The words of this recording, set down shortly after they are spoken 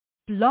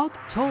Blog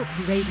Talk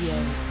Radio.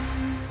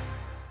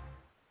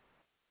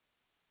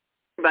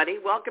 Everybody,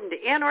 welcome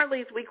to Ann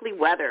Ortelee's Weekly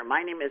Weather.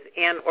 My name is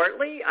Ann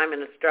Ortelee. I'm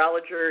an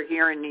astrologer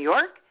here in New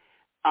York.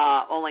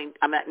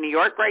 I'm at New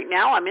York right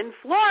now. I'm in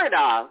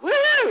Florida.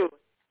 Woo!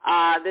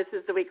 This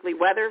is the weekly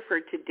weather for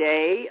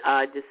today,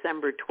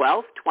 December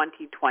 12th,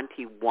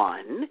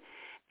 2021.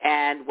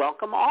 And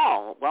welcome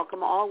all.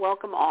 Welcome all.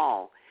 Welcome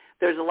all.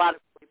 There's a lot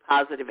of really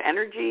positive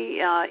energy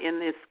in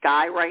the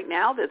sky right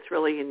now that's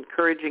really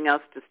encouraging us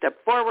to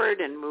step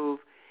forward and move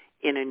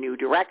in a new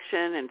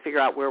direction and figure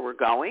out where we're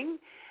going.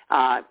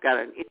 I've got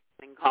an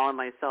interesting call on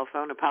my cell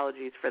phone.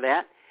 Apologies for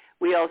that.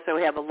 We also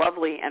have a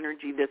lovely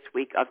energy this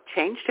week of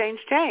change, change,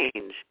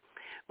 change.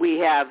 We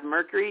have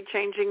Mercury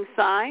changing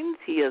signs.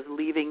 He is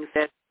leaving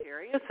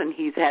Sagittarius, and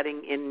he's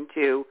heading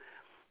into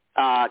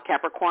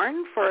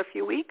Capricorn for a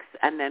few weeks.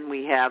 And then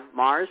we have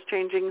Mars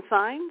changing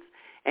signs,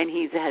 and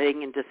he's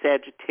heading into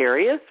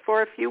Sagittarius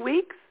for a few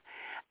weeks.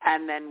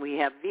 And then we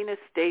have Venus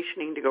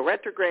stationing to go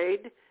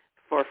retrograde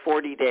for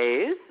 40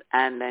 days,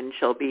 and then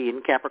she'll be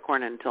in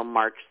Capricorn until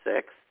March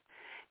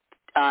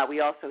 6th.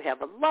 We also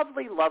have a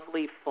lovely,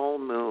 lovely full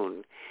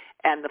moon,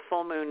 and the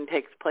full moon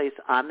takes place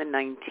on the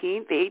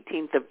 19th, the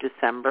 18th of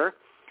December,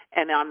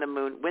 and on the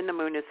moon, when the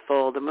moon is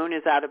full, the moon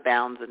is out of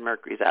bounds and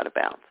Mercury's out of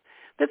bounds.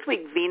 This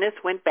week, Venus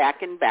went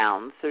back in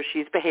bounds, so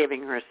she's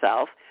behaving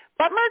herself,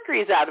 but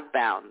Mercury's out of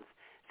bounds,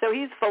 so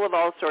he's full of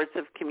all sorts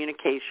of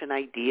communication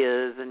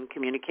ideas and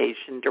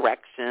communication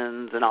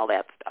directions and all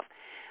that stuff.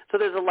 So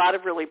there's a lot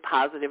of really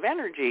positive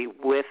energy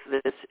with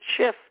this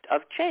shift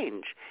of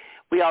change.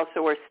 We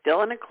also are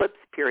still in eclipse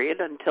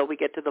period until we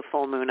get to the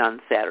full moon on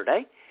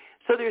Saturday.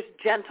 So there's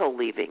gentle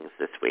leavings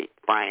this week.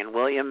 Brian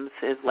Williams,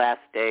 his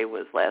last day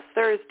was last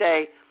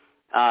Thursday.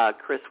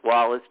 Chris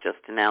Wallace just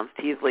announced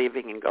he's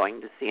leaving and going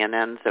to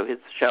CNN, so his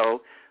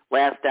show,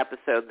 last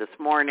episode this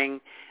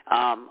morning.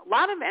 A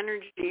lot of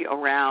energy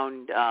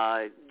around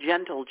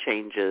gentle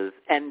changes,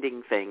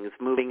 ending things,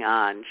 moving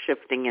on,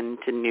 shifting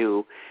into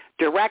new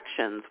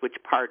directions, which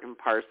part and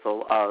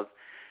parcel of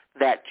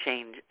that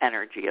change,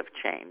 energy of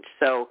change.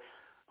 So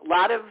a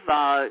lot of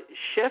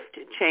shift,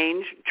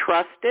 change,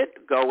 trust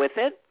it, go with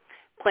it.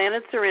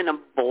 Planets are in a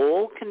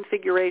bowl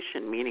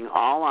configuration, meaning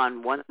all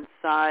on one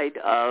side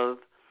of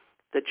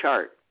the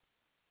chart.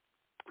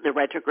 The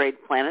retrograde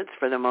planets,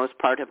 for the most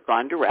part, have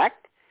gone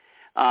direct.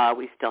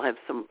 We still have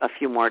a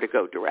few more to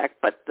go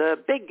direct, but the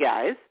big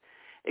guys,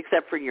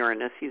 except for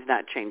Uranus, he's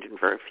not changing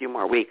for a few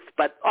more weeks,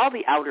 but all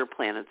the outer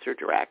planets are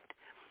direct.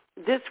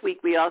 This week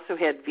we also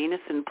had Venus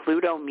and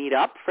Pluto meet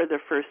up for the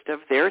first of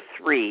their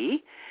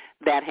three.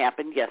 That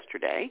happened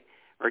yesterday,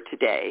 or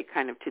today,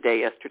 kind of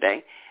today,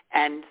 yesterday.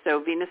 And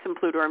so Venus and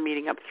Pluto are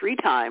meeting up 3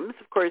 times.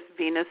 Of course,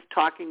 Venus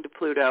talking to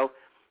Pluto,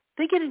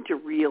 they get into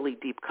really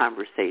deep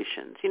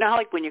conversations. You know how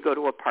like when you go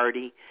to a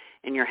party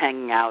and you're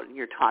hanging out and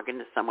you're talking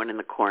to someone in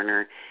the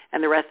corner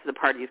and the rest of the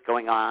party is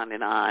going on,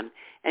 and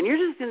you're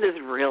just in this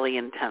really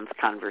intense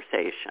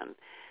conversation.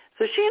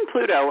 So she and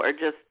Pluto are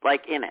just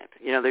like in it.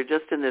 You know, they're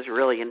just in this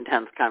really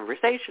intense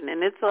conversation,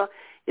 and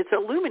it's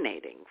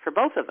illuminating for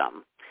both of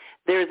them.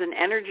 There's an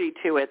energy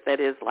to it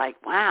that is like,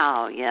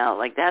 wow, yeah,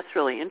 like that's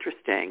really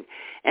interesting.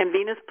 And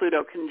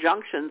Venus-Pluto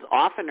conjunctions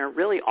often are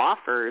really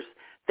offers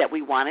that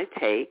we want to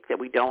take, that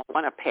we don't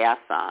want to pass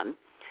on,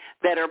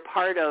 that are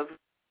part of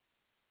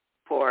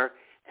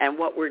and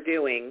what we're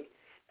doing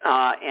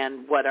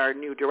and what our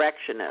new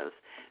direction is.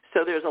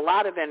 So there's a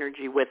lot of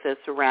energy with this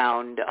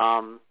around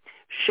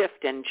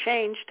shift and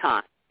change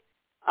time,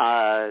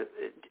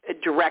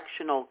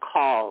 directional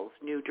calls,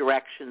 new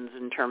directions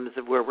in terms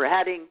of where we're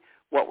heading,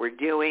 what we're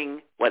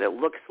doing, what it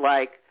looks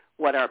like,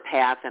 what our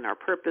path and our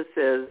purpose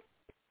is.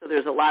 So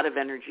there's a lot of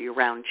energy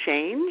around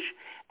change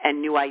and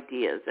new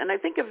ideas. And I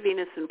think of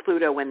Venus and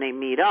Pluto when they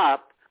meet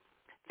up,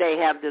 they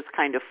have this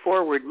kind of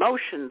forward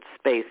motion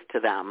space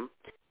to them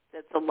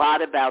that's a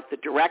lot about the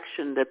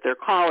direction that they're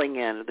calling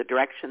in, the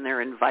direction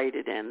they're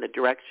invited in, the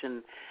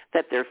direction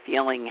that they're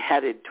feeling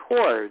headed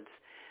towards.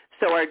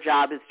 So our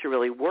job is to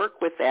really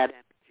work with that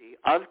energy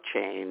of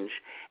change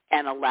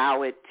and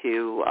allow it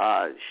to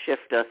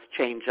shift us,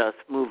 change us,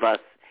 move us,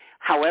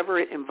 however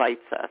it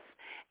invites us,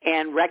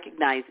 and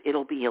recognize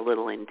it'll be a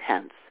little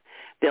intense.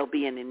 There'll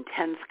be an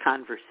intense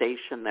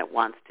conversation that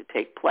wants to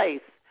take place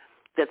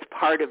that's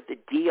part of the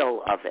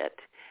deal of it,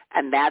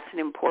 and that's an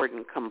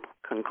important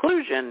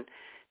conclusion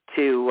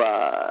to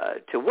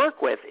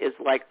work with, is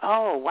like,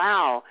 oh,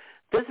 wow,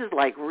 this is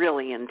like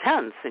really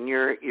intense, and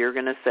you're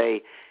going to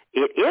say,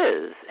 it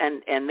is,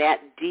 and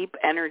that deep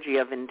energy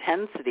of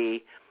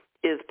intensity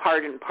is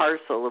part and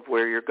parcel of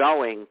where you're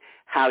going,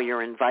 how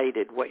you're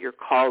invited, what you're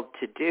called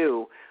to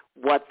do,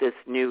 what this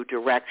new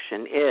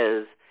direction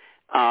is,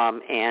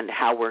 and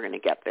how we're going to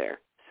get there.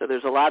 So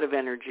there's a lot of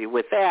energy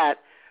with that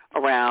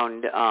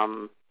around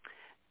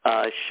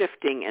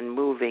shifting and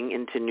moving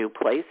into new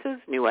places,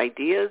 new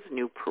ideas,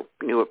 new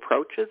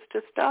approaches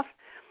to stuff,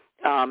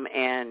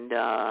 and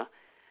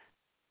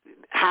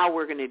how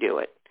we're going to do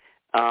it.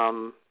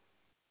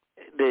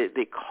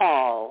 The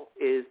call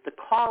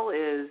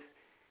is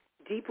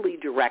deeply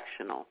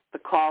directional. The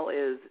call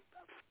is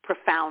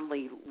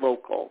profoundly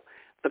local.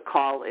 The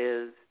call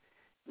is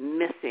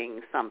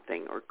missing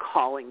something or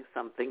calling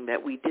something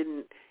that we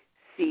didn't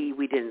see,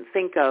 we didn't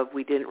think of,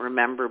 we didn't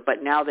remember,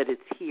 but now that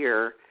it's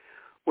here,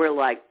 we're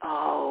like,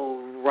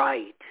 oh,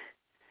 right.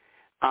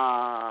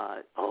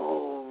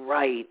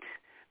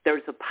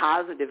 There's a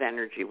positive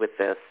energy with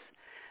this.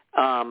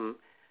 Kind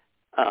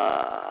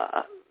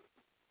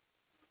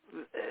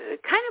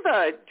of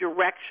a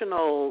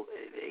directional,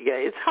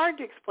 it's hard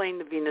to explain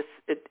the Venus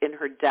in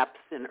her depths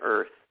in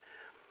Earth.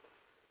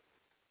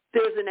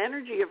 There's an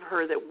energy of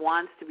her that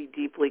wants to be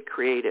deeply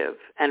creative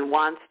and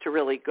wants to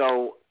really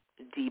go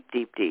deep,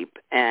 deep, deep.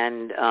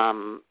 And,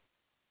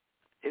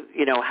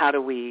 how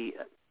do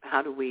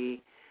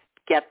we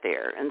get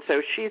there? And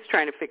so she's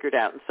trying to figure it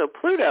out. And so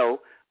Pluto, of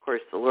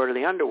course, the Lord of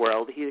the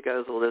Underworld, he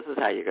goes, well, this is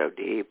how you go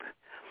deep.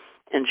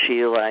 And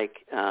she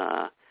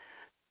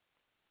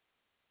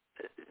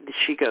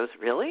she goes,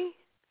 really?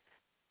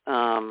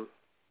 Wow,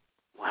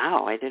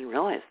 I didn't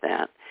realize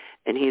that.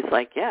 And he's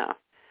like, yeah,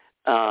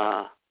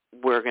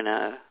 we're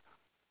gonna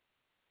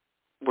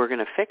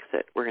fix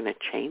it. We're gonna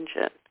change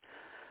it.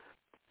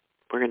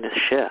 We're gonna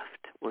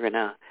shift. We're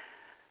gonna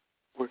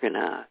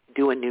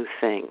do a new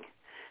thing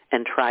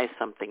and try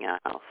something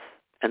else.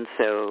 And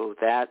so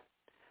that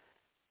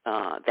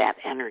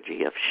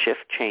energy of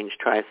shift, change,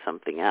 try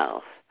something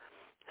else.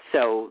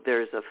 So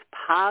there's a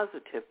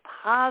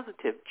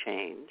positive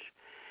change.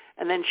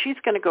 And then she's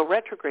going to go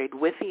retrograde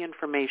with the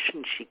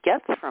information she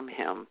gets from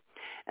him,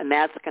 and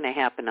that's going to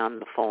happen on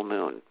the full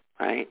moon,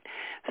 right?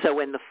 So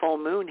when the full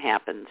moon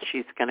happens,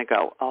 she's going to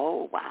go,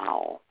 oh,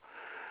 wow,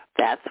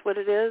 that's what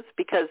it is?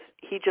 Because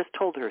he just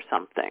told her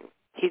something.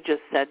 He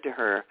just said to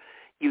her,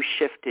 you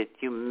shifted,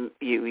 you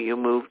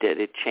moved it,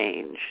 it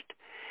changed.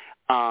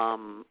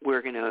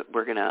 We're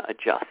gonna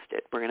adjust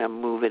it. We're gonna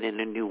move it in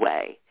a new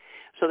way.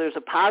 So there's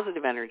a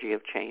positive energy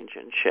of change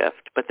and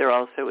shift, but there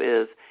also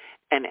is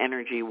an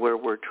energy where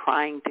we're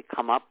trying to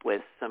come up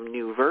with some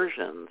new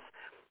versions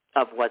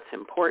of what's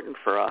important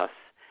for us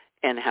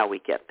and how we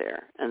get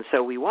there. And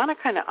so we want to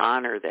kind of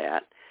honor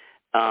that.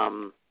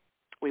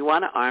 We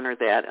want to honor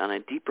that on a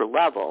deeper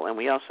level, and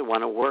we also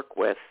want to work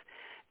with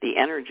the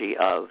energy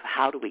of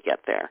how do we get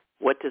there?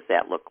 What does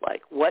that look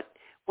like? What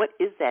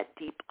is that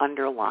deep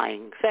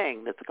underlying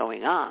thing that's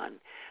going on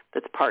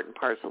that's part and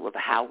parcel of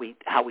how we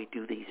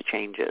do these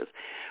changes?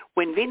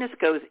 When Venus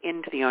goes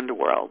into the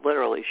underworld,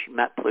 literally she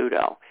met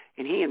Pluto,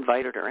 and he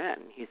invited her in.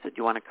 He said,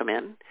 you want to come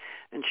in?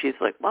 And she's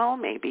like, well,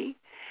 maybe.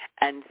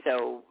 And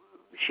so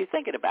she's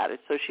thinking about it.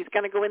 So she's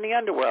going to go in the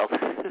underworld.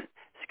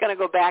 She's going to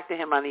go back to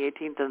him on the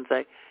 18th and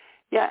say,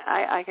 yeah,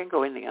 I can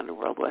go in the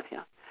underworld with you.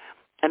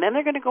 And then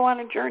they're going to go on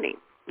a journey.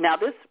 Now,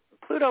 this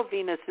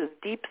Pluto-Venus is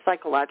deep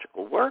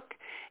psychological work.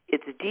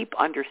 It's deep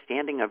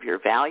understanding of your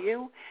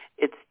value.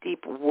 It's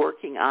deep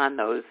working on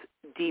those,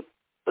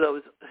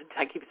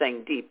 I keep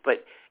saying deep,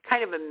 but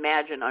kind of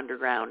imagine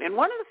underground. And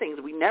one of the things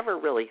we never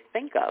really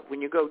think of,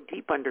 when you go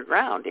deep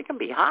underground, it can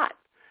be hot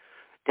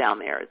down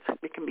there.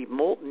 It can be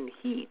molten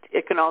heat.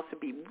 It can also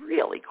be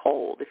really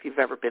cold if you've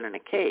ever been in a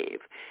cave.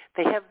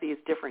 They have these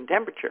different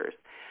temperatures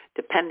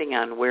depending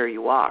on where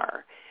you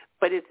are.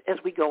 But as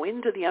we go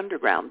into the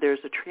underground, there's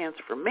a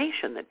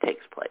transformation that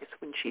takes place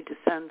when she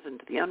descends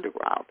into the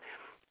underground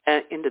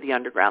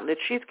that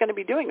she's going to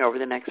be doing over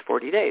the next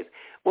 40 days.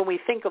 When we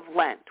think of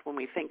Lent, when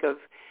we think of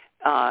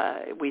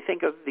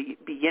the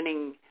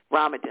beginning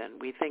Ramadan,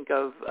 we think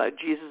of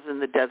Jesus in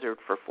the desert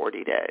for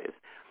 40 days.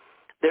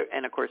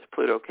 And of course,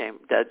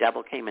 the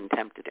devil came and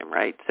tempted him,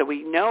 right? So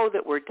we know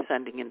that we're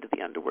descending into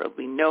the underworld.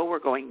 We know we're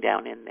going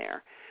down in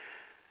there.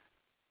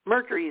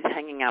 Mercury is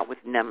hanging out with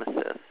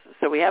Nemesis,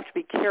 so we have to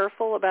be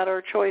careful about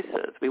our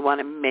choices. We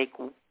want to make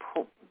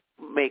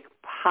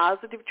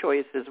positive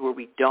choices where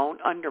we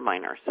don't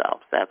undermine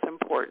ourselves. That's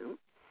important.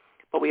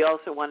 But we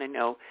also want to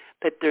know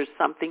that there's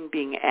something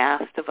being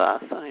asked of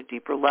us on a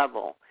deeper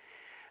level,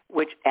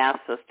 which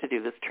asks us to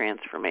do this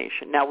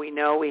transformation. Now, we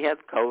know we have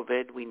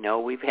COVID. We know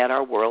we've had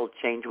our world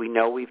change. We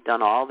know we've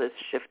done all this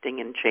shifting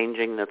and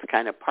changing that's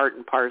kind of part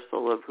and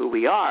parcel of who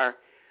we are.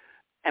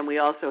 And we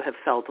also have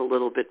felt a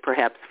little bit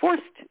perhaps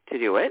forced to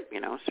do it.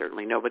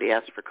 Certainly nobody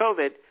asked for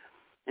COVID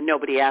and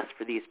nobody asked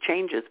for these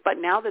changes. But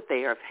now that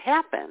they have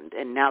happened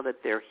and now that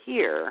they're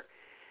here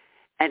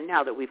and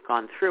now that we've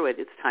gone through it,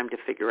 it's time to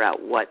figure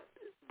out what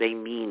they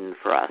mean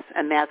for us.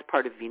 And that's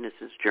part of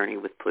Venus's journey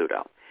with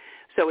Pluto.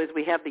 So as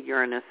we have the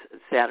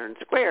Uranus-Saturn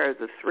square,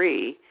 the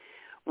three,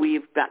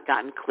 we've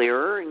gotten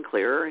clearer and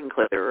clearer and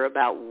clearer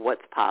about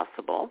what's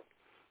possible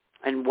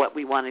and what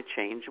we want to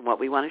change and what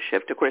we want to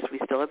shift. Of course, we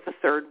still have the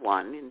third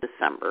one in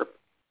December.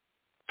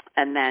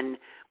 And then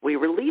we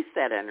release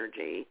that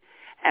energy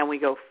and we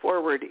go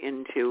forward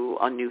into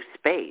a new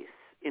space,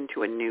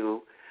 into a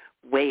new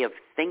way of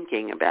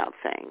thinking about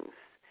things.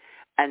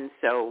 And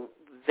so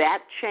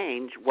that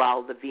change,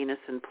 while the Venus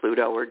and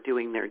Pluto are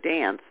doing their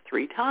dance,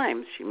 3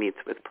 times she meets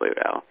with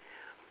Pluto.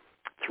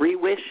 3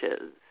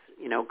 wishes,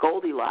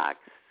 Goldilocks,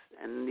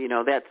 and,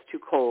 that's too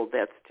cold,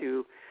 that's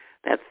too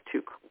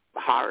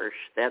harsh,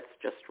 that's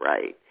just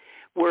right.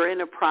 we're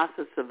in a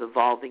process of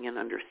evolving and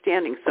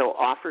understanding. So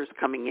offers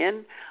coming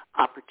in,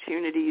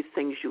 opportunities,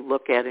 things you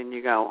look at and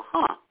you go,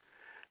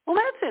 well,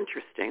 that's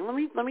interesting.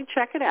 Let me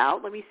check it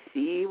out. Let me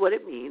see what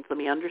it means. Let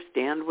me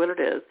understand what it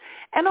is.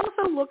 And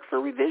also look for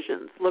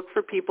revisions. Look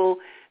for people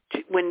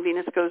when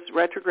Venus goes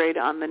retrograde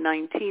on the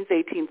 19th,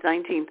 18th,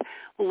 19th,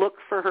 look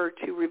for her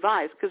to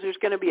revise because there's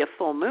going to be a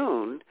full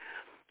moon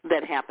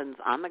that happens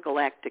on the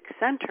galactic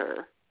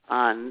center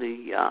on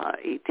the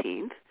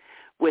 18th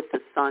with the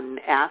sun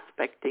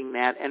aspecting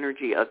that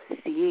energy of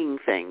seeing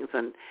things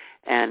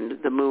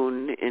and the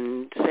moon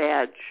in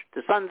Sag,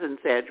 the sun's in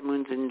Sag,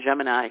 moon's in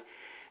Gemini,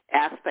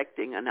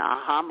 aspecting an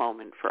aha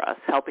moment for us,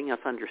 helping us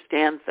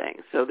understand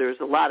things. So there's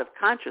a lot of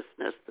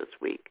consciousness this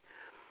week.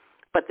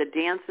 But the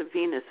dance of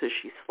Venus as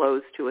she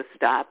slows to a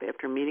stop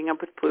after meeting up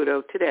with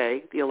Pluto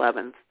today, the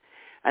 11th,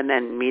 and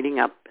then meeting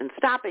up and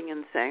stopping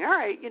and saying, all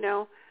right,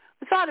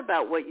 I thought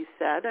about what you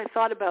said. I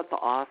thought about the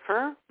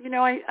offer.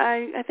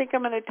 I think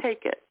I'm going to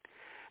take it.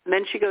 And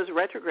then she goes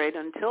retrograde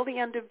until the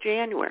end of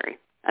January,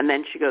 and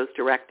then she goes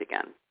direct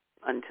again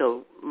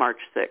until March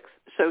 6th.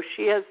 So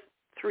she has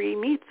 3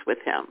 meets with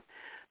him.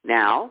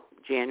 Now,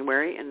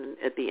 January and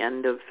at the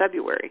end of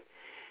February.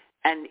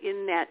 And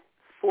in that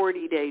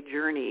 40-day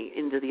journey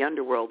into the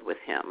underworld with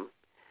him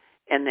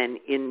and then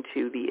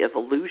into the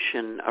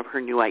evolution of her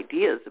new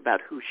ideas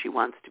about who she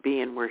wants to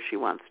be and where she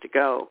wants to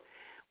go,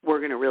 we're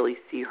going to really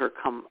see her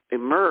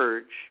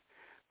emerge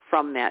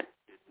from that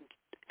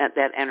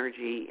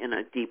energy in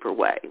a deeper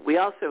way. We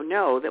also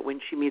know that when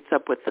she meets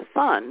up with the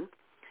sun,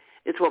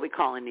 it's what we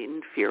call an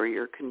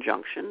inferior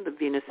conjunction. The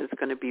Venus is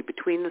going to be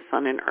between the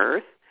sun and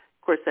Earth.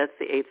 Of course, that's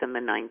the 8th and the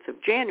 9th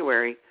of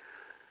January.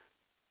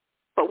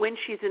 But when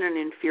she's in an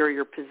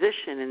inferior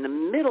position in the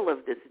middle of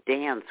this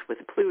dance with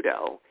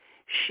Pluto,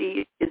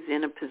 she is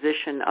in a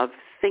position of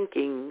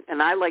thinking,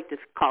 and I like to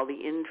call the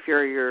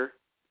inferior,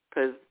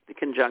 because the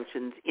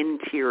conjunction's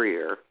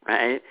interior,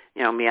 right?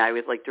 Me, I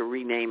would like to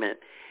rename it.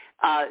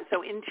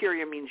 So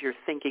interior means you're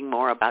thinking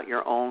more about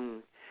your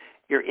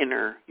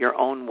inner, your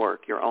own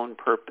work, your own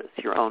purpose,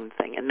 your own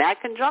thing. And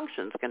that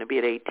conjunction's going to be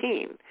at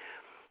 18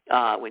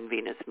 when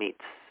Venus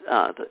meets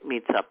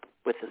up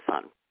with the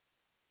sun,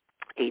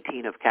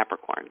 18 of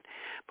Capricorn.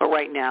 But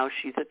right now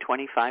she's at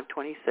 25,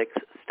 26,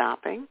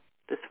 stopping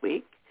this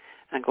week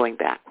and going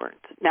backwards.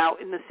 Now,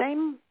 in the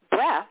same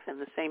breath, in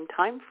the same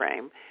time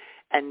frame,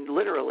 and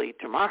literally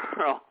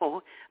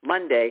tomorrow,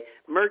 Monday,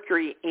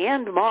 Mercury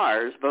and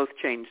Mars both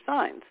change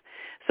signs.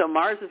 So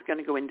Mars is going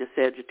to go into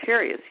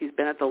Sagittarius. He's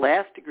been at the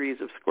last degrees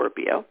of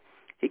Scorpio.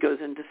 He goes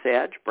into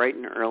Sag bright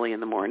and early in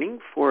the morning,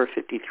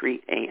 4:53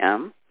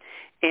 a.m.,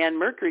 and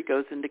Mercury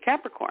goes into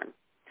Capricorn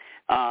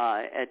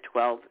at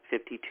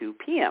 12:52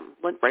 p.m.,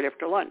 right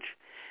after lunch.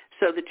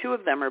 So the two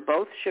of them are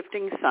both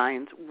shifting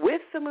signs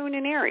with the moon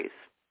in Aries.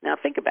 Now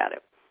think about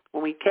it.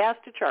 When we cast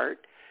a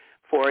chart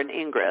for an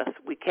ingress,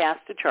 we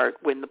cast a chart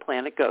when the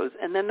planet goes,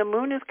 and then the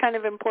moon is kind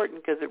of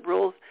important because it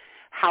rules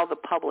how the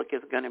public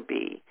is going to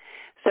be.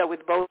 So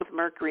with both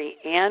Mercury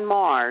and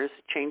Mars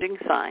changing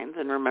signs,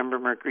 and remember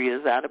Mercury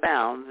is out of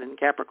bounds in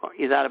Capricorn.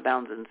 He's out of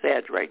bounds in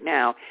Sag right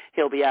now.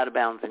 He'll be out of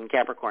bounds in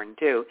Capricorn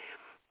too.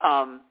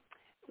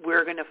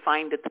 We're going to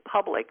find that the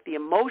public, the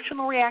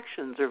emotional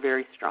reactions are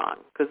very strong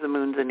because the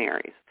moon's in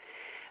Aries.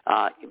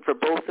 For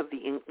both of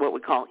the what we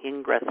call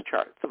ingress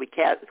charts. So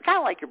it's kind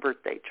of like your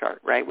birthday chart,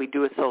 right? We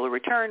do a solar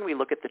return, we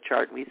look at the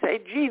chart, and we say,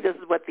 gee, this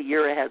is what the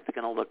year ahead is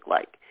going to look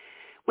like.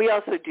 We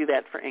also do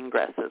that for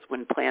ingresses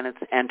when planets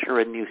enter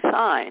a new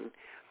sign.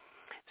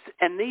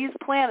 And these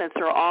planets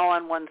are all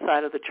on one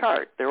side of the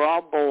chart. They're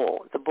all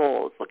the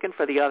bulls, looking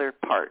for the other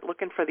part,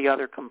 looking for the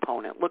other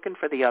component, looking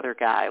for the other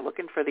guy,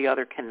 looking for the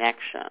other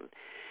connection.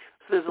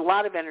 So there's a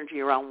lot of energy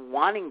around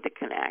wanting to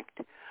connect,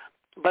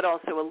 but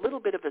also a little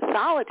bit of a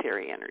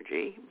solitary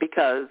energy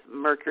because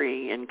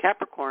Mercury in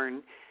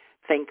Capricorn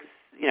thinks,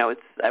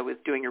 I was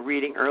doing a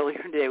reading earlier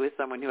today with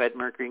someone who had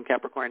Mercury in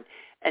Capricorn,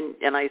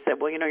 and I said,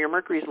 well, your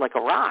Mercury's like a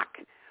rock.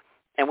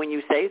 And when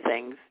you say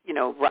things,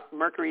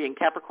 Mercury and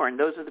Capricorn,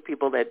 those are the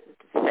people that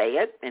say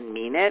it and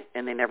mean it,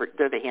 and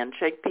they're the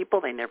handshake people.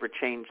 They never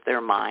change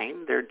their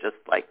mind. They're just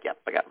like, yep,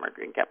 I got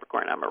Mercury and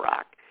Capricorn, I'm a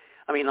rock.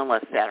 I mean,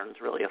 unless Saturn's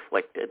really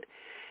afflicted.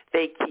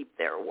 They keep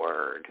their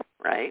word,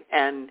 right?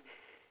 And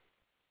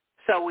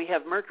so we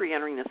have Mercury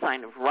entering the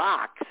sign of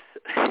rocks,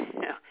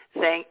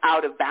 saying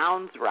out of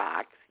bounds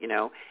rocks,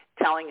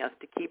 telling us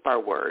to keep our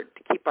word,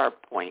 to keep our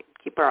point,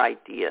 keep our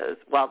ideas,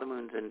 while the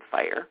moon's in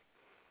fire.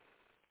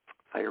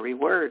 Fiery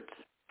words.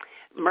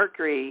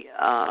 Mercury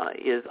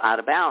is out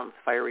of bounds,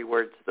 fiery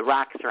words. The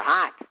rocks are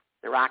hot.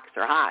 The rocks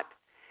are hot.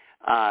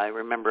 I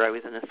remember I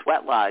was in a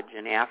sweat lodge,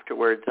 and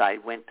afterwards I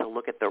went to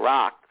look at the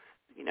rocks,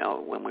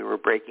 when we were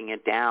breaking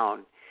it down,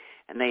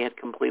 and they had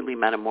completely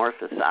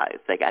metamorphosized.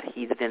 They got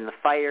heated in the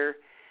fire.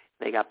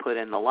 They got put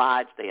in the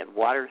lodge. They had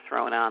water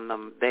thrown on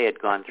them. They had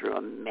gone through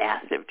a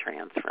massive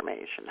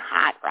transformation.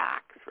 Hot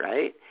rocks,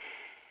 right?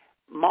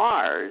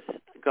 Mars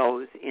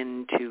goes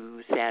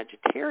into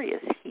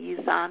Sagittarius.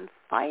 He's on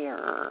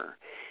fire.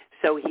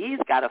 So he's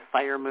got a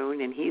fire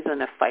moon, and he's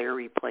in a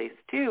fiery place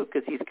too,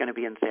 because he's going to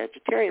be in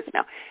Sagittarius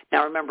now.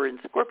 Now remember, in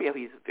Scorpio,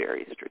 he's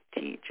very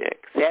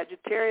strategic.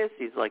 Sagittarius,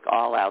 he's like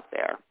all out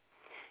there.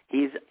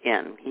 He's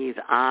in, he's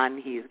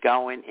on, he's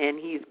going, and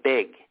he's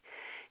big.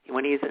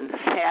 When he's in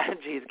Sag,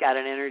 he's got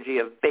an energy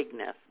of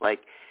bigness,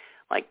 like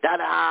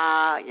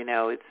da-da,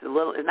 it's a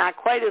little, not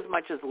quite as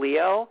much as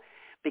Leo,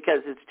 because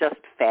it's just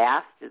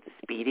fast, it's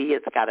speedy,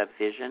 it's got a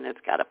vision,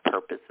 it's got a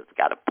purpose, it's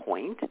got a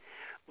point,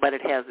 but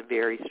it has a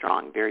very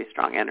strong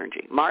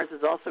energy. Mars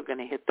is also going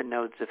to hit the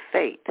nodes of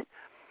fate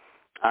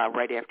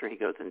right after he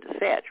goes into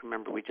Sag.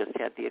 Remember, we just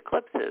had the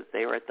eclipses.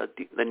 They were at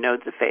the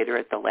nodes of fate are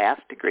at the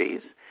last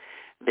degrees.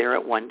 They're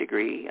at 1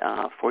 degree,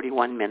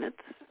 41 minutes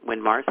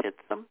when Mars hits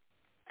them.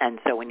 And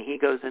so when he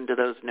goes into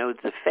those nodes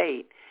of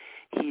fate,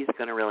 he's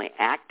going to really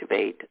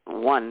activate,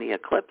 1, the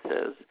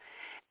eclipses,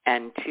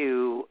 and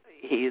 2,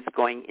 he's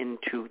going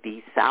into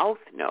the south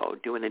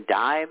node, doing a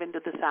dive into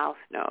the south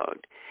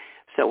node.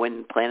 So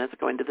when planets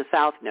go into the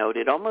south node,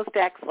 it almost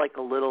acts like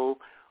a little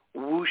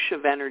whoosh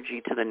of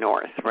energy to the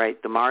north,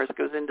 right? The Mars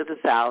goes into the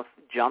south,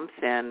 jumps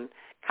in,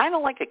 kind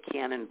of like a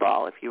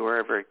cannonball if you were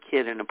ever a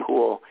kid in a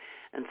pool,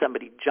 and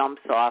somebody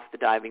jumps off the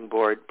diving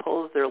board,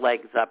 pulls their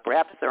legs up,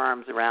 wraps their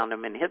arms around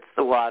them, and hits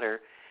the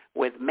water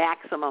with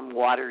maximum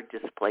water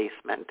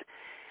displacement.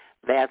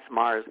 That's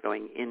Mars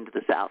going into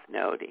the south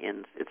node.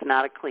 And it's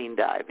not a clean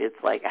dive.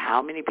 It's like,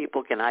 how many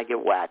people can I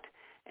get wet,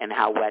 and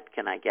how wet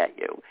can I get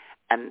you?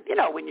 And,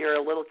 when you're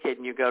a little kid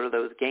and you go to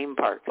those game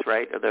parks,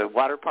 right, or the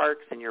water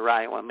parks, and you're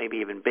riding, well, maybe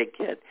even big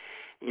kid,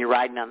 and you're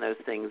riding on those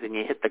things, and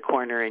you hit the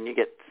corner and you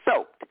get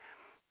soaked.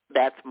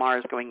 That's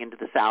Mars going into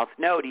the south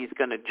node. He's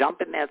going to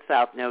jump in that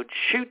south node,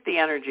 shoot the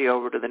energy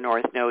over to the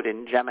north node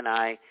in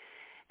Gemini,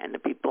 and the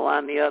people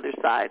on the other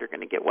side are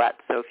going to get wet.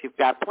 So if you've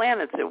got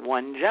planets at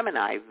 1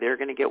 Gemini, they're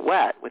going to get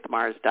wet with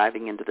Mars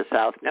diving into the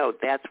south node.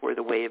 That's where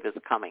the wave is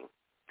coming.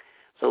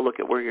 So look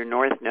at where your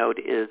north node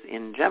is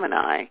in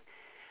Gemini,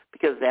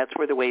 because that's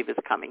where the wave is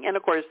coming. And,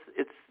 of course,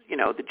 it's,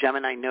 the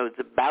Gemini node's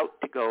about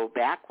to go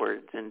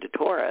backwards into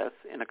Taurus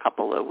in a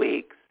couple of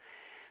weeks.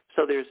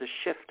 So there's a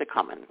shift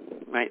coming,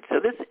 right? So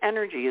this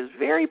energy is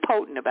very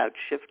potent about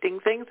shifting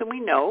things, and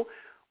we know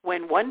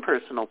when one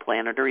personal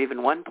planet or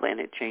even one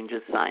planet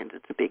changes signs,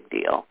 it's a big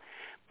deal.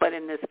 But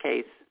in this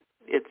case,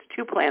 it's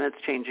 2 planets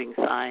changing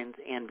signs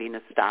and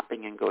Venus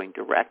stopping and going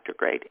to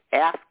retrograde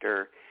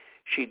after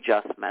she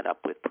just met up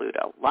with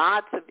Pluto.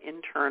 Lots of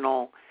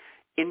internal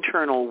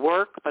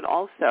work, but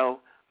also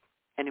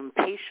an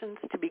impatience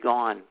to be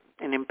gone,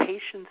 an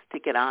impatience to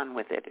get on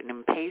with it, an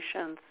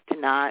impatience to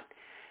not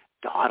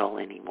dawdle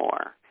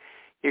anymore.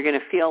 You're going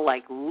to feel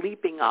like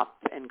leaping up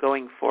and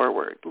going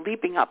forward,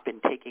 leaping up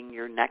and taking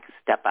your next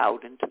step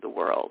out into the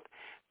world.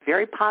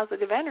 Very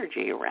positive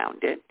energy around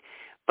it,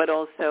 but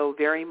also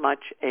very much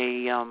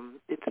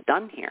it's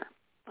done here.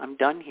 I'm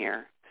done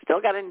here.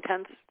 Still got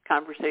intense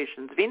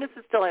conversations. Venus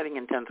is still having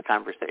intense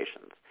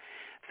conversations,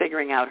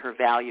 figuring out her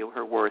value,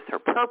 her worth, her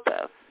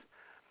purpose,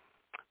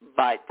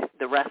 but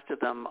the rest of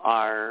them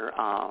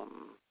are,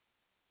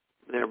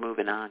 they're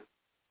moving on.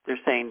 They're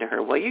saying to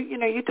her, well,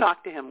 you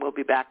talk to him, we'll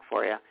be back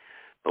for you.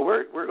 But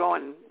we're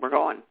going,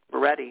 we're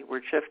ready,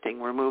 we're shifting,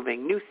 we're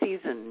moving. New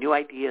season, new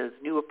ideas,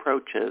 new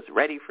approaches,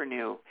 ready for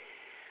new.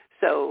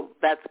 So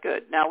that's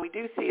good. Now we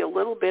do see a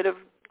little bit of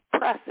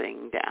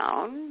pressing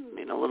down,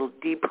 a little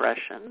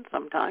depression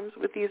sometimes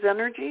with these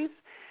energies,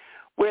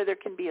 where there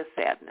can be a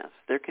sadness.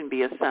 There can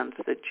be a sense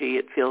that,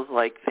 it feels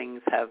like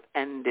things have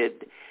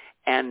ended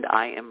and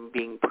I am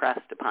being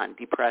pressed upon.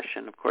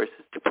 Depression, of course,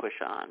 is to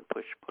push on,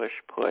 push.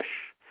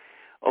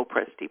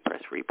 Oppress,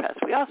 depress, repress.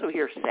 We also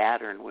hear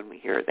Saturn when we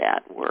hear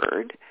that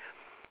word.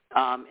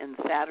 And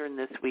Saturn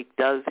this week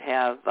does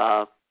have,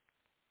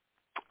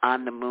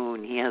 on the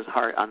moon,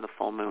 on the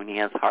full moon, he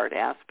has hard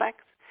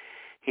aspects.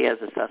 He has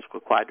a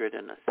sesquiquadrate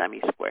and a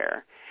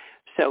semi-square.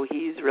 So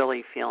he's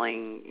really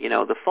feeling,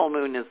 the full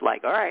moon is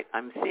like, all right,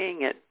 I'm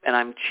seeing it, and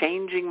I'm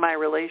changing my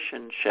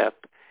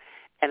relationship.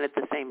 And at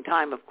the same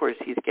time, of course,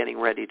 he's getting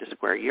ready to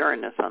square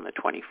Uranus on the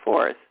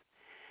 24th.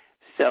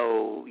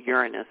 So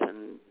Uranus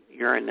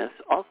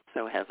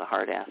also has a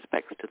hard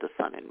aspect to the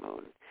sun and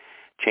moon.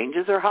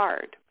 Changes are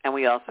hard. And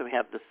we also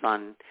have the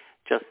sun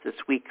just this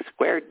week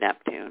squared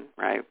Neptune,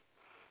 right?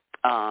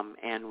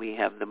 And we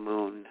have the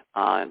moon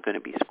going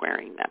to be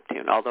squaring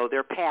Neptune, although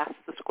they're past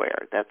the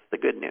square. That's the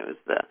good news.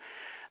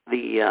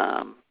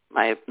 In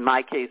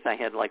my case, I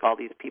had like all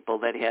these people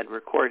that had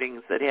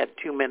recordings that had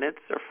 2 minutes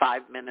or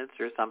 5 minutes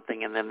or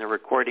something, and then the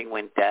recording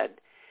went dead.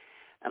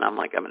 And I'm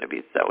like, I'm going to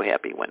be so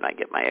happy when I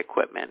get my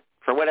equipment.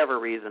 For whatever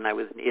reason, I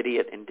was an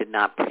idiot and did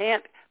not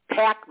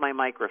pack my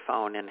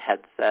microphone and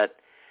headset.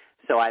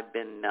 So I'm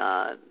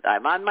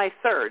on my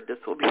third. This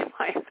will be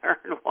my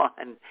third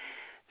one.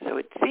 So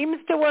it seems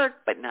to work,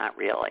 but not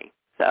really.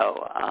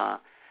 So,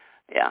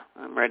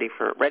 I'm ready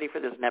for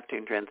this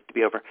Neptune transit to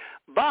be over.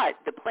 But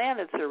the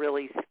planets are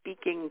really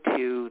speaking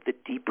to the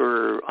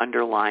deeper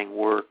underlying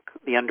work,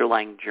 the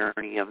underlying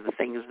journey of the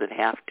things that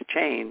have to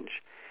change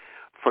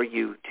for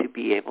you to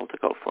be able to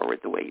go forward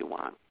the way you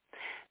want.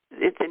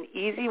 it's an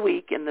easy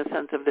week in the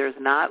sense of there's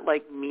not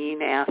like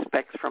mean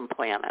aspects from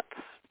planets.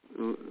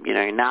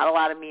 Not a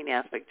lot of mean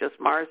aspects, just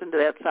Mars into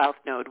that south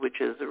node,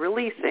 which is a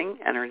releasing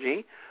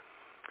energy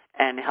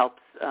and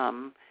helps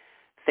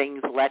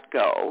things let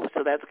go.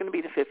 So that's going to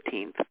be the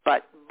 15th.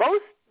 But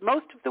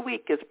most of the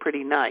week is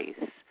pretty nice.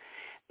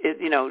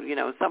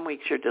 Some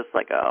weeks you're just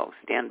like, oh,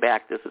 stand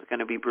back, this is going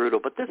to be brutal.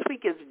 But this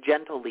week is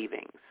gentle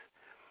leavings.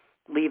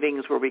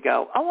 Leavings where we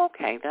go, oh,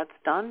 okay, that's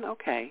done,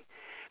 okay.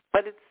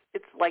 But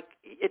it's like,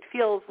 it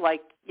feels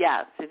like,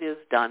 yes, it is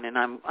done, and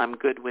I'm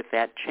good with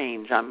that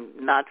change. I'm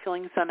not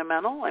feeling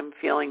sentimental. I'm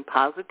feeling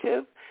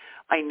positive.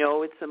 I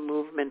know it's a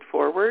movement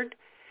forward.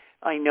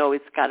 I know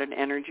it's got an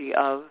energy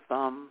of,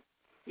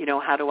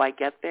 how do I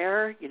get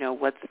there?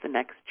 What's the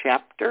next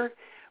chapter?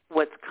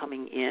 What's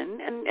coming in?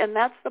 And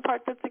that's the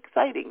part that's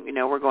exciting.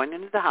 We're going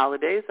into the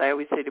holidays. I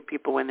always say to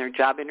people when they're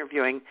job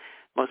interviewing,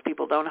 most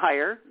people don't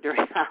hire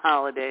during the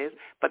holidays,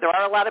 but there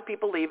are a lot of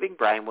people leaving.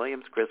 Brian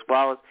Williams, Chris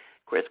Wallace,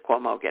 Chris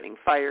Cuomo getting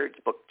fired.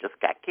 His book just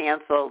got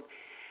canceled.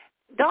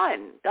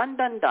 Done.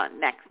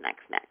 Next.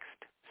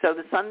 So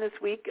the sun this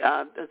week,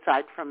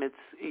 aside from it's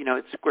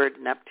squared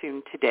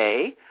Neptune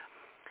today,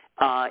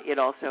 it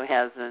also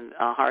has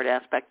a hard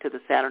aspect to the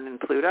Saturn and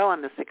Pluto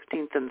on the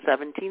 16th and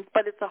 17th,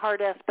 but it's a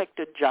hard aspect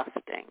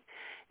adjusting.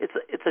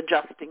 It's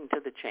adjusting to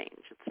the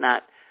change. It's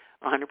not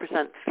 100%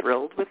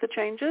 thrilled with the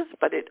changes,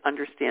 but it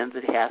understands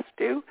it has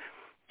to.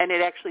 And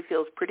it actually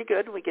feels pretty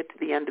good when we get to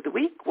the end of the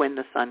week when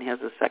the sun has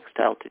a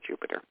sextile to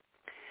Jupiter.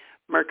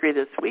 Mercury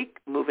this week,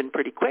 moving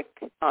pretty quick.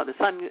 The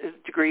sun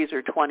degrees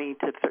are 20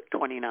 to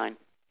 29.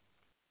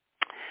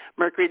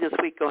 Mercury this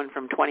week going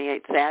from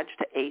 28 Sag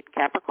to 8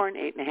 Capricorn,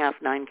 8.5,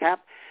 9 Cap.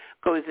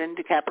 Goes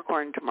into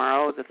Capricorn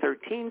tomorrow, the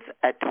 13th,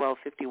 at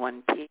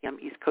 12:51 p.m.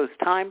 East Coast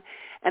time.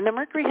 And the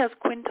Mercury has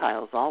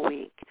quintiles all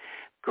week.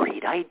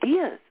 Great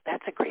ideas.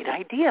 That's a great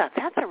idea.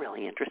 That's a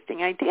really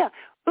interesting idea.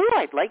 Ooh,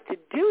 I'd like to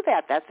do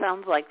that. That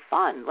sounds like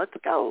fun. Let's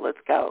go.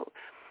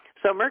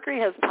 So Mercury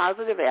has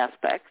positive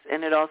aspects,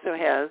 and it also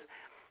has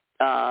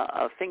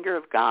a finger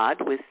of God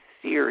with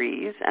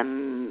Ceres,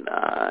 and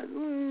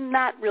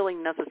not really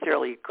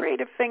necessarily a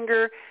creative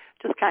finger,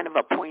 just kind of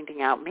a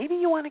pointing out, maybe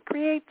you want to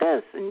create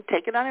this and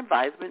take it on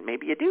advisement.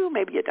 Maybe you do,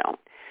 maybe you don't.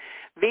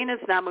 Venus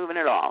not moving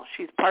at all.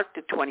 She's parked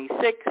at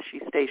 26. She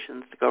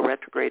stations to go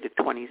retrograde at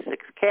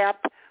 26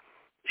 Cap.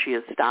 She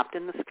has stopped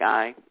in the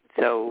sky.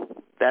 So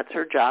that's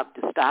her job,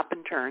 to stop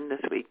and turn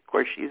this week. Of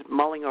course, she's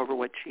mulling over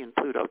what she and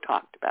Pluto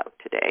talked about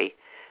today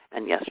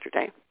and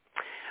yesterday.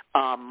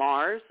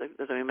 Mars,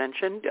 as I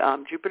mentioned,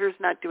 Jupiter's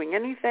not doing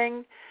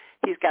anything.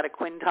 He's got a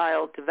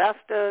quintile to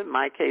Vesta. In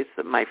my case,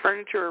 my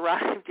furniture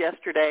arrived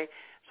yesterday,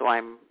 so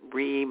I'm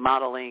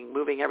remodeling,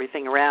 moving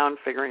everything around,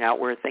 figuring out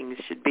where things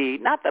should be.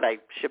 Not that I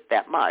ship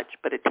that much,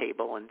 but a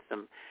table and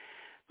some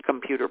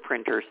computer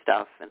printer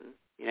stuff and,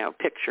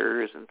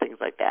 pictures and things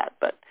like that.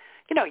 But,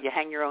 you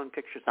hang your own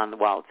pictures on the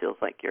wall. It feels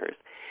like yours.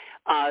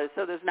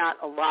 So there's not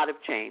a lot of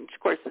change.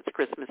 Of course, it's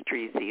Christmas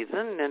tree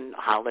season and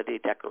holiday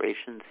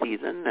decoration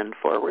season and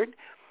forward.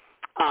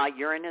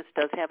 Uranus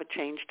does have a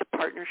change to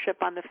partnership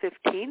on the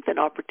 15th, an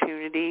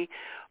opportunity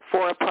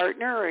for a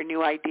partner or a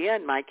new idea.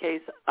 In my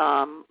case,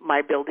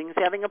 my building's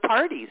having a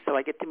party, so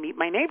I get to meet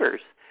my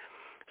neighbors.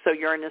 So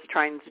Uranus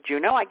trines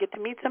Juno, I get to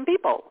meet some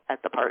people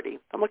at the party.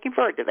 I'm looking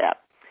forward to that.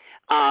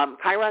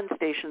 Chiron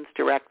stations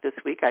direct this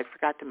week. I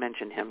forgot to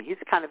mention him. He's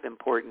kind of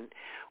important.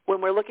 When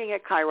we're looking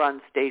at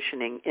Chiron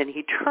stationing and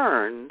he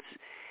turns,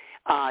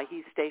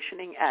 he's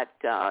stationing at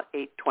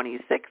 8:26,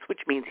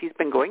 which means he's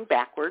been going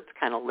backwards,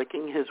 kind of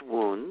licking his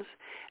wounds,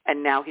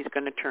 and now he's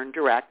going to turn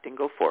direct and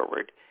go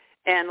forward.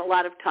 And a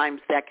lot of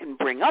times that can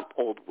bring up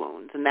old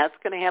wounds, and that's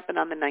going to happen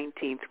on the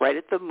 19th, right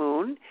at the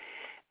moon,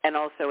 and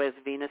also as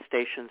Venus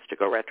stations to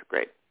go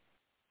retrograde.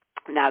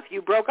 Now, if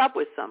you broke up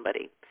with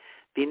somebody,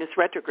 Venus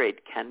retrograde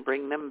can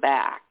bring them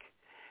back.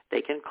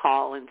 They can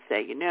call and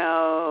say,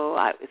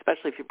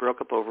 especially if you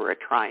broke up over a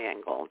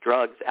triangle,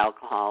 drugs,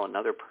 alcohol,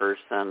 another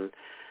person,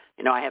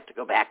 I have to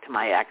go back to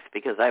my ex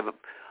because I've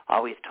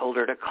always told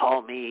her to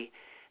call me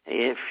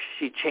if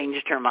she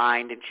changed her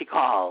mind and she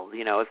called.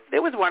 If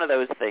it was one of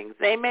those things,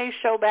 they may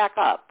show back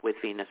up with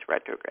Venus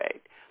retrograde.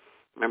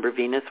 Remember,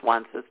 Venus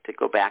wants us to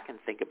go back and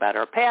think about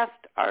our past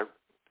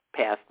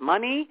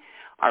money,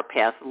 our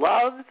past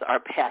loves, our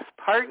past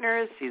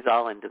partners. She's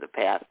all into the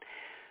past.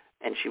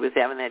 And she was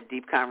having that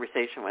deep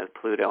conversation with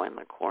Pluto in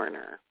the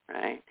corner,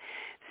 right?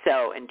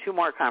 So, and 2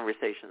 more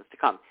conversations to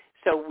come.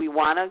 So we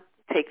want to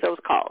take those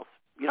calls.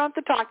 You don't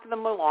have to talk to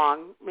them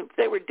long. If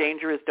they were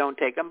dangerous, don't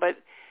take them. But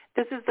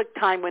this is the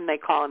time when they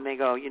call and they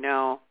go,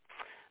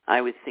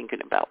 I was thinking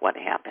about what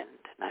happened,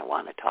 and I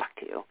want to talk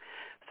to you.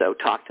 So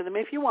talk to them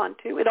if you want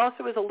to. It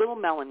also is a little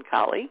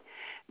melancholy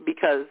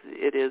because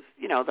it is,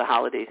 the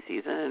holiday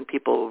season, and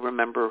people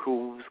remember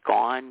who's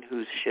gone,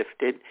 who's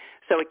shifted.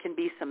 So it can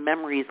be some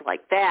memories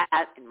like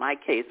that. In my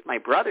case, my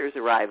brother's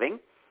arriving,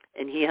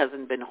 and he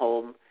hasn't been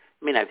home.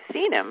 I've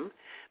seen him,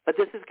 but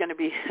this is going to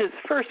be his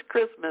first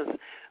Christmas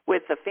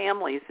with the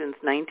family since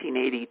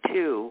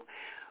 1982,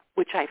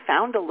 which I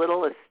found a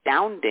little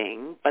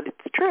astounding, but it's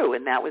true,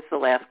 and that was the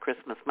last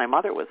Christmas my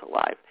mother was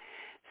alive.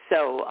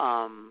 So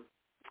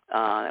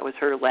it was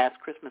her last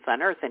Christmas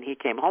on Earth, and he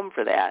came home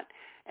for that.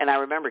 And I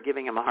remember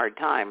giving him a hard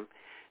time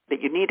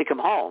that you need to come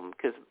home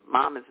because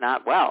Mom is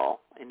not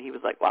well. And he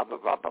was like, blah, blah,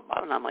 blah, blah,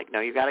 blah. And I'm like, no,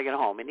 you got to get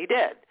home. And he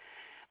did.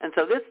 And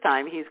so this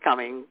time he's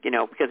coming,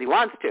 because he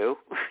wants to.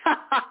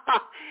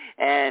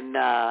 And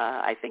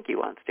I think he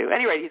wants to.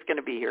 Anyway, he's going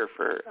to be here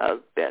for a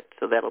bit,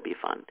 so that'll be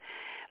fun.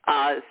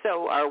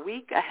 So our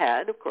week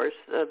ahead, of course,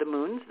 the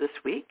moons this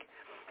week,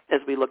 as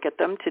we look at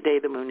them, today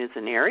the moon is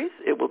in Aries.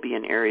 It will be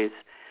in Aries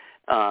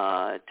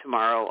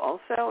tomorrow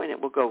also, and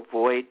it will go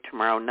void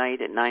tomorrow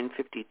night at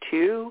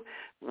 9:52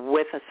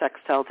 with a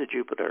sextile to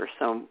Jupiter.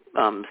 So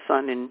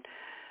sun and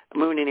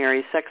moon in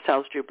Aries,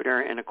 sextiles Jupiter,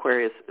 and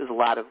Aquarius is a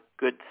lot of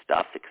good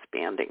stuff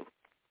expanding.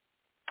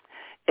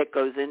 It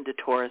goes into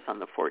Taurus on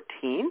the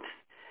 14th,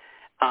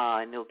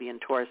 and it'll be in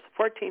Taurus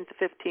the 14th, the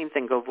 15th,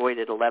 and go void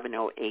at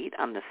 11:08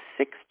 on the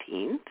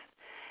 16th,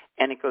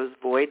 and it goes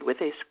void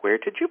with a square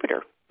to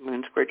Jupiter,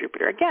 moon square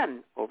Jupiter.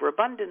 Again,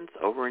 overabundance,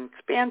 over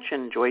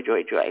expansion, joy,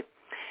 joy, joy.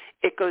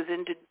 It goes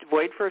into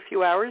void for a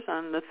few hours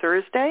on the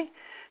Thursday,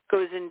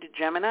 goes into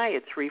Gemini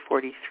at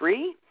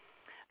 3:43.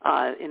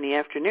 In the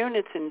afternoon,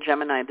 it's in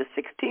Gemini the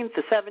 16th,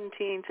 the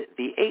 17th,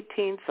 the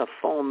 18th, a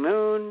full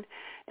moon,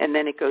 and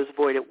then it goes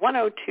void at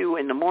 1:02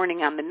 in the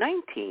morning on the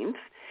 19th,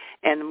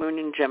 and the moon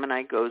in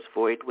Gemini goes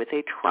void with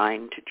a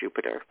trine to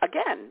Jupiter.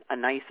 Again, a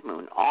nice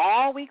moon.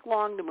 All week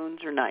long, the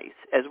moons are nice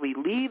as we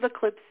leave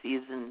eclipse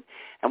season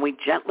and we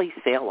gently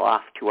sail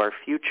off to our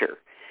future.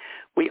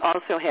 We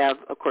also have,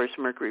 of course,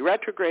 Mercury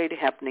retrograde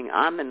happening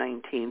on the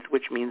 19th,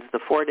 which means the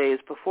 4 days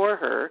before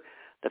her,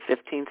 the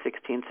 15th,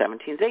 16th,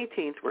 17th,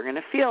 18th, we're going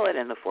to feel it,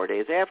 and the 4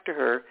 days after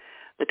her,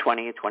 the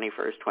 20th,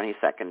 21st,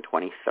 22nd,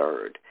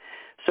 23rd.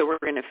 So we're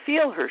going to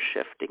feel her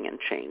shifting and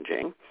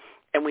changing,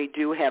 and we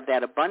do have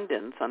that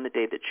abundance on the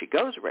day that she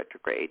goes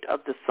retrograde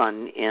of the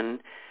sun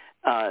in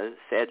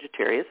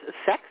Sagittarius,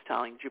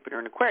 sextiling Jupiter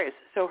and Aquarius.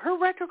 So her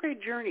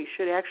retrograde journey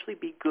should actually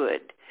be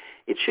good.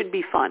 It should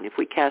be fun if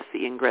we cast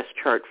the ingress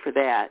chart for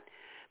that,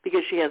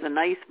 because she has a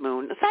nice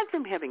moon. Aside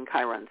from having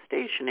Chiron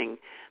stationing,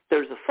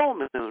 there's a full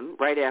moon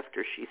right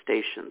after she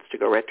stations to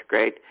go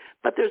retrograde,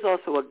 but there's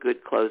also a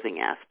good closing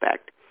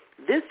aspect.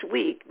 This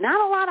week,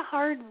 not a lot of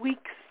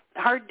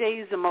hard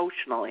days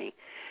emotionally.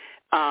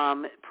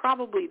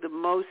 Probably the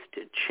most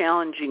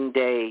challenging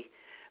day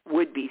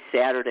would be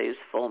Saturday's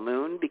full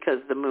moon, because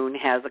the moon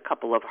has a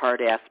couple of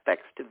hard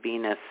aspects to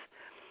Venus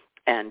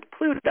and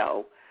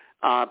Pluto.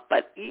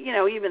 But,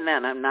 even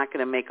then, I'm not going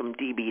to make them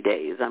DB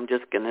days. I'm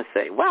just going to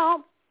say,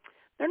 well,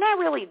 they're not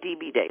really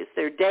DB days.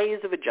 They're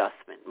days of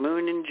adjustment.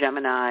 Moon in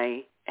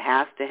Gemini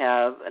has to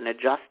have an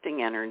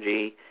adjusting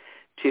energy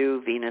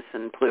to Venus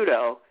and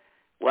Pluto.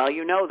 Well,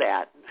 you know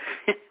that.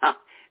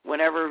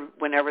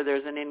 Whenever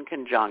there's an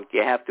inconjunct,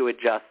 you have to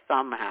adjust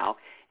somehow,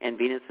 and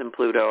Venus and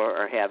Pluto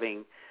are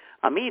having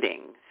a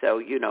meeting.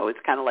 So, it's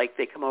kind of like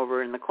they come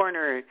over in the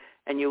corner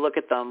and you look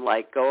at them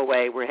like, go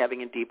away, we're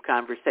having a deep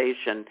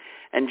conversation.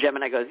 And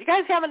Gemini goes, you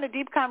guys having a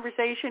deep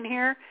conversation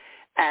here?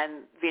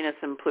 And Venus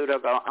and Pluto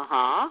go,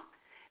 uh-huh.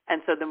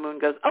 And so the moon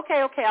goes,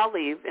 okay, I'll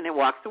leave, and it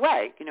walks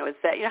away. It's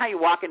that, how you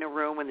walk in a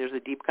room when there's a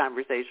deep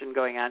conversation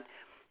going on.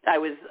 I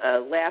was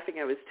laughing.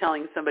 I was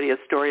telling somebody a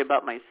story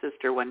about my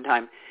sister one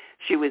time.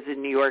 She was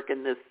in New York,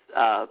 and this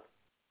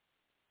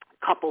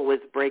couple was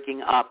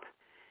breaking up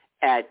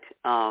at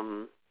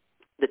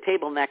the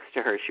table next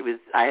to her.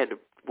 I had to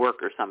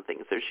work or something,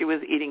 so she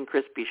was eating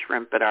crispy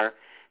shrimp at our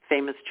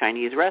famous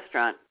Chinese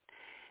restaurant,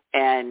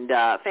 and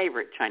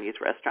favorite Chinese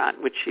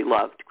restaurant, which she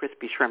loved,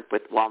 crispy shrimp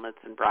with walnuts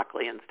and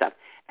broccoli and stuff.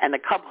 And the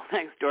couple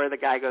next door, the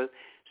guy goes,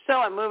 so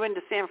I'm moving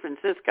to San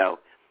Francisco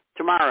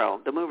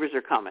tomorrow. The movers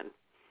are coming.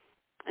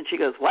 And she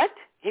goes, what?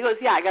 He goes,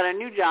 yeah, I got a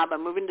new job.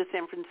 I'm moving to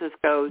San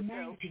Francisco.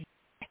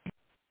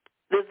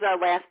 This is our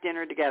last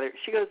dinner together.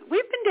 She goes,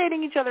 we've been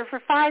dating each other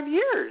for 5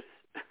 years.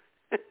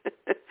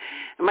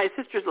 And my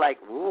sister's like,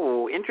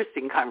 ooh,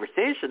 interesting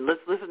conversation.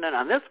 Let's listen in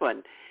on this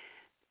one.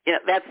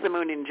 That's the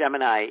moon in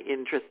Gemini.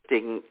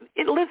 Interesting.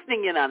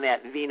 Listening in on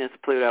that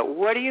Venus-Pluto.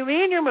 What do you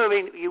mean you're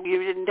moving? You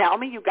didn't tell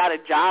me? You got a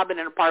job and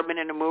an apartment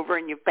and a mover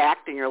and you've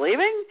packed and you're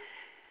leaving?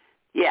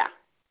 Yeah.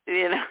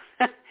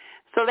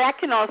 So that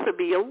can also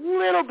be a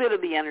little bit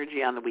of the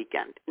energy on the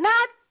weekend.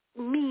 Not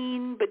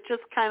mean, but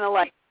just kind of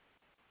like,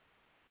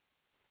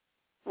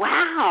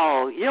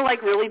 wow, you're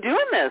like really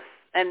doing this.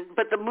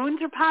 But the moons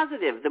are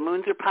positive.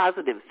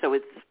 So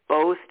it's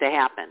supposed to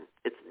happen.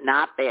 It's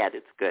not bad.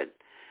 It's good.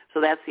 So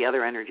that's the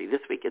other energy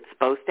this week. It's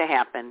supposed to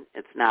happen.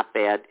 It's not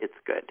bad. It's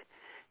good.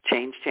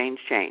 Change, change,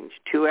 change.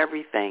 To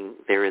everything,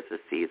 there is a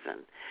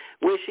season.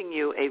 Wishing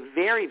you a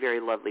very, very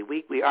lovely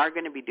week. We are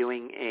going to be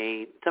doing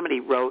somebody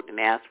wrote and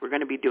asked, we're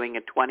going to be doing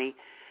a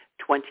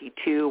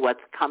 2022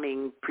 What's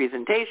Coming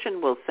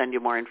presentation. We'll send you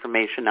more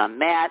information on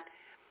that.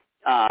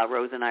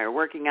 Rose and I are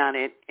working on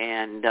it.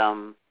 And,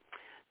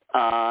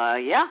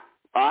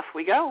 off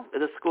we go.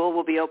 The school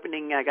will be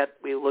opening.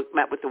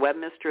 Met with the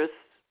webmistress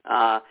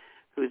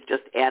who's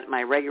just at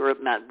my regular,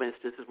 this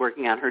is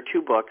working on her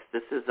 2 books.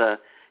 This is a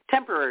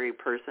temporary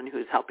person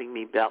who's helping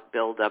me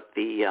build up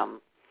the,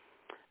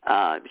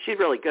 she's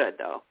really good,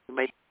 though.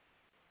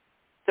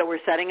 So we're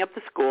setting up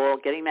the school,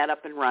 getting that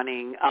up and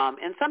running.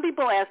 And some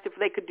people asked if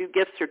they could do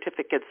gift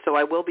certificates, so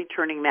I will be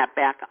turning that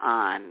back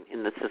on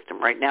in the system.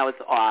 Right now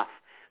it's off,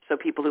 so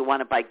people who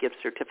want to buy gift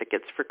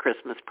certificates for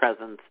Christmas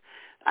presents,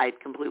 I'd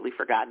completely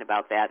forgotten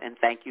about that. And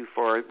thank you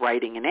for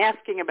writing and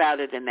asking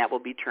about it, and that will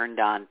be turned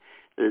on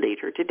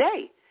later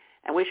today.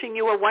 And wishing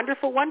you a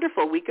wonderful,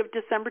 wonderful week of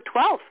December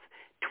 12th,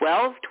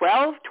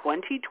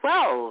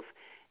 12/12/2012.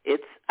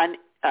 It's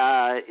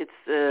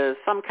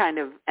some kind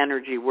of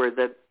energy where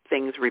the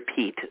things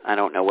repeat. I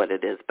don't know what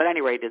it is. But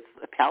anyway, it's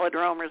a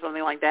palindrome or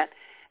something like that.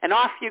 And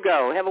off you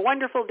go. Have a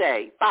wonderful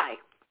day. Bye.